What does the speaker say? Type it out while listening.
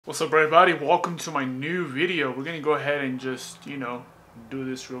What's up, everybody? Welcome to my new video. We're gonna go ahead and just, do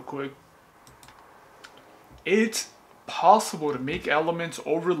this real quick. It's possible to make elements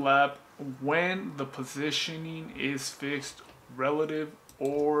overlap when the positioning is fixed, relative,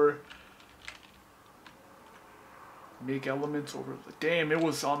 or make elements overlap. Damn, it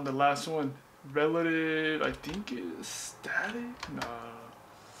was on the last one. Relative, I think is static? Nah.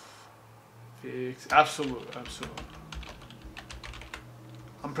 Fixed. Absolute.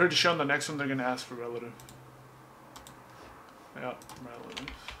 I'm pretty sure on the next one they're gonna ask for relative. Yeah, relative.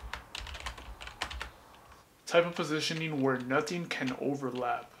 Type of positioning where nothing can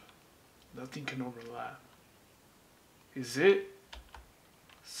overlap. Nothing can overlap. Is it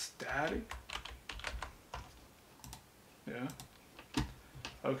static? Yeah.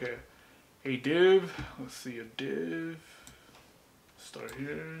 Okay. A div. Let's see, a div. Start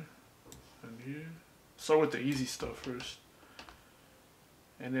here and here. Start with the easy stuff first.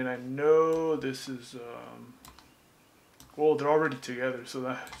 And then I know this is, well, they're already together, so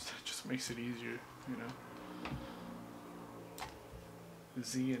that just makes it easier,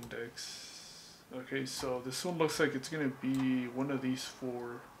 Z index. Okay, so this one looks like it's going to be one of these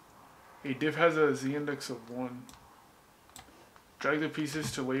four. A div has a Z index of 1. Drag the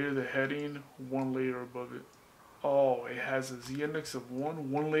pieces to layer the heading 1 layer above it. Oh, it has a Z index of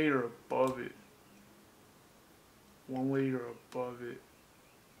 1 layer above it. 1 layer above it.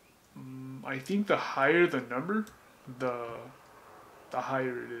 I think the higher the number, the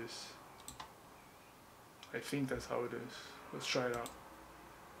higher it is. I think that's how it is. Let's try it out.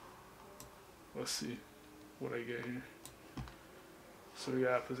 Let's see what I get here. So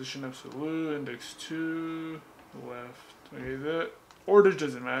yeah, position absolute, index 2, left. Okay, the order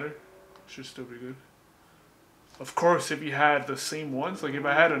doesn't matter. Should still be good. Of course, if you had the same ones, like if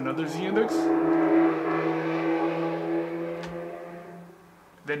I had another Z index,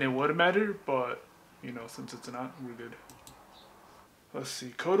 then it would matter, but since it's not, we're good. Let's see,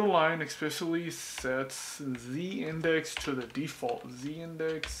 code align explicitly sets Z index to the default. Z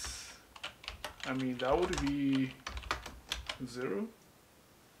index, I mean, that would be 0.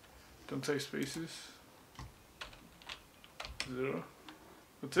 Don't take spaces. 0.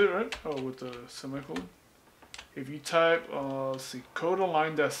 That's it, right? Oh, with the semicolon. If you type, let's see, code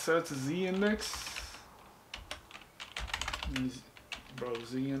align that sets Z index. Bro,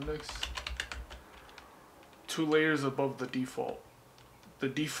 Z index 2 layers above the default. The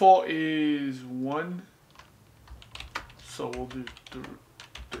default is 1, so we'll do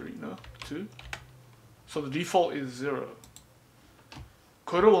 3, no, 2. So the default is 0.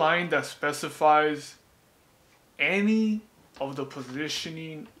 Code a line that specifies any of the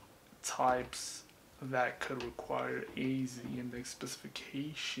positioning types that could require a Z index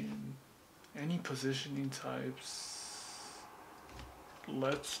specification. Any positioning types.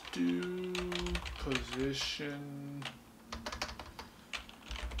 Let's do position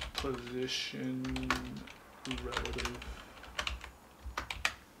relative.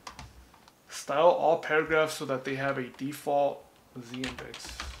 Style all paragraphs so that they have a default Z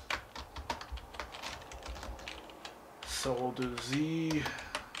index. So we'll do Z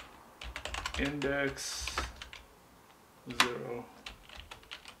index 0.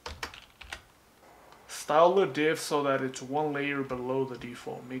 Style the div so that it's 1 layer below the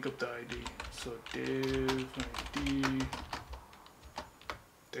default. Make up the ID. So div ID.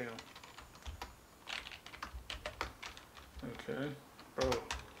 Damn. Okay, bro.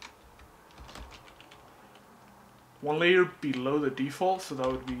 1 layer below the default, so that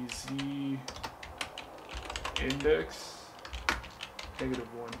would be Z index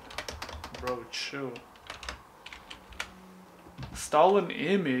 -1. Bro, chill. Style an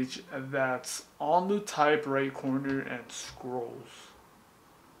image that's on the type right corner and scrolls.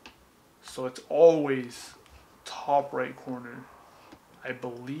 So it's always top right corner. I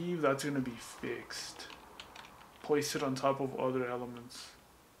believe that's going to be fixed. Place it on top of other elements.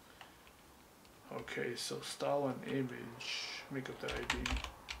 Okay, so style an image. Make up the ID.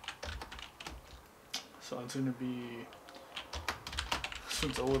 So it's going to be... This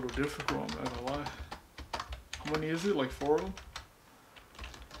one's a little difficult, I'm not gonna lie. How many is it? Like 4 of them?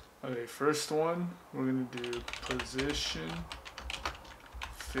 Okay, first one, we're gonna do position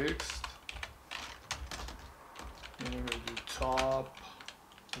fixed. And we're gonna do top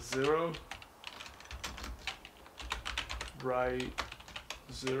 0, right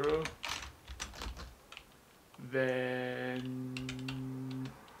 0, then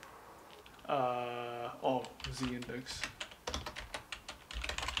Z index.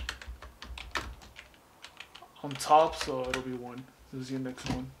 On top, so it'll be 1. Z index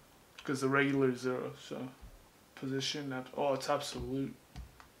 1. Because the regular is 0, so position, it's absolute.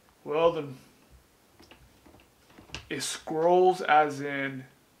 Well, then it scrolls as in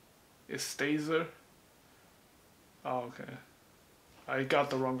it stays there. Oh, okay. I got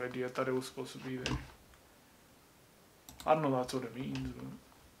the wrong idea. I thought it was supposed to be there. I don't know that's what it means, but...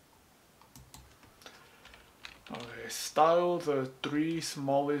 Okay, style the 3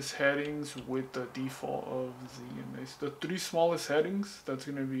 smallest headings with the default of Z index. The 3 smallest headings, that's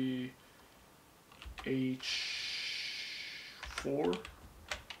gonna be H4,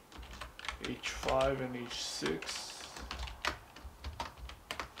 H5, and H6.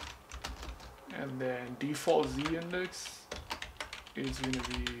 And then default Z index is gonna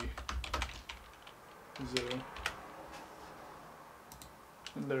be 0.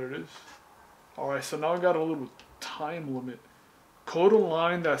 And there it is. Alright, so now I got a little time limit. Code a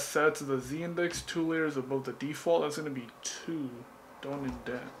line that sets the Z index 2 layers above the default. That's gonna be 2. Don't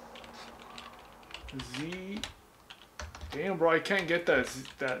indent. Z. Damn, bro, I can't get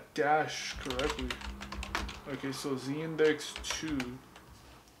that dash correctly. Okay, so Z index 2.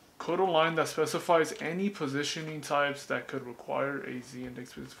 Code a line that specifies any positioning types that could require a Z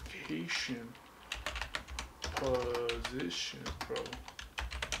index specification. Position, bro.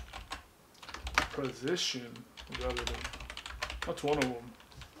 Position, rather than. That's one of them.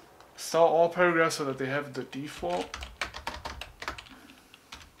 Style all paragraphs so that they have the default.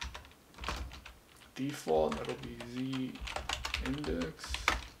 Default, that'll be Z index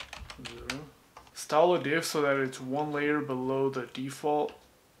 0. Style a div so that it's 1 layer below the default.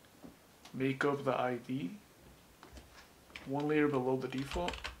 Make up the ID. 1 layer below the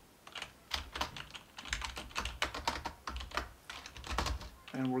default.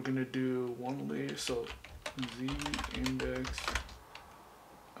 And we're gonna do 1 layer, so Z index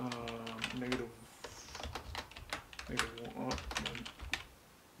negative 1.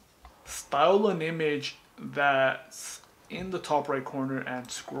 Style an image that's in the top right corner and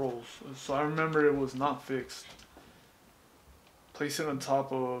scrolls. So I remember it was not fixed. Place it on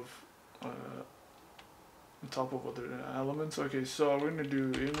top of other elements. Okay, so we're gonna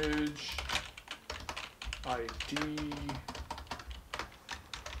do image ID,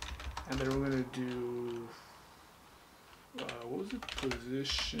 and then we're gonna do what was it?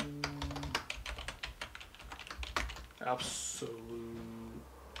 Position absolute.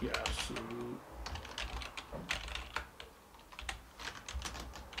 Yeah, absolute.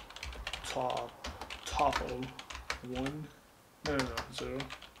 Top of 1. No, 0.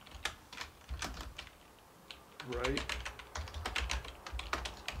 Right.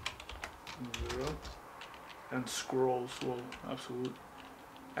 0. And scrolls, well, absolute.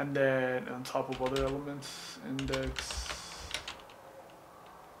 And then on top of other elements, index.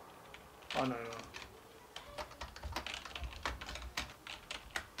 Oh, no.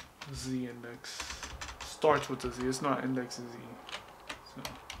 Z index. Starts with the Z, it's not index Z. So,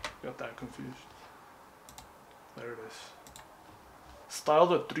 got that confused. There it is. Style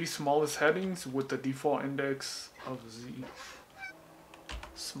the 3 smallest headings with the default index of Z.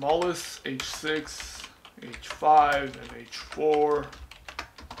 Smallest H6, H5, and H4.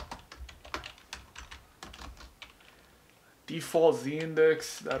 Default Z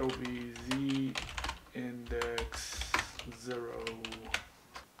index, that'll be Z index 0.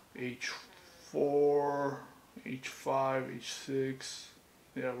 H4, H5, H6.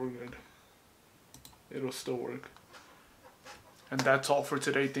 Yeah, we're good. It'll still work. And that's all for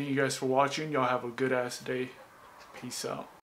today. Thank you guys for watching. Y'all have a good ass day. Peace out.